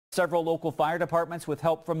Several local fire departments, with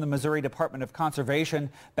help from the Missouri Department of Conservation,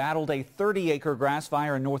 battled a 30-acre grass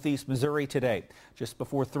fire in northeast Missouri today. Just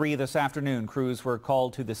before 3 this afternoon, crews were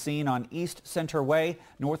called to the scene on East Center Way,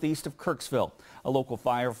 northeast of Kirksville. A local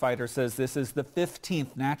firefighter says this is the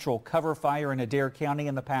 15th natural cover fire in Adair County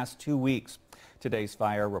in the past 2 weeks. Today's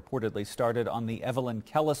fire reportedly started on the Evelyn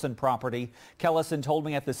Kellison property. Kellison told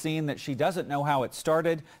me at the scene that she doesn't know how it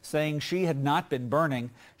started, saying she had not been burning.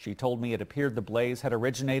 She told me it appeared the blaze had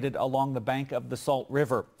originated along the bank of the Salt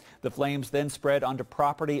River. The flames then spread onto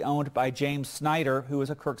property owned by James Snyder, who is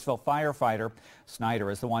a Kirksville firefighter. Snyder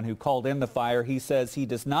is the one who called in the fire. He says he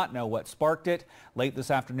does not know what sparked it. Late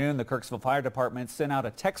this afternoon, the Kirksville Fire Department sent out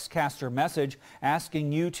a textcaster message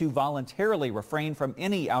asking you to voluntarily refrain from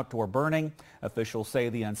any outdoor burning. Officials say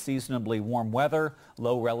the unseasonably warm weather,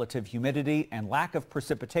 low relative humidity, and lack of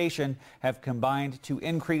precipitation have combined to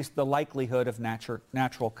increase the likelihood of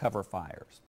natural cover fires.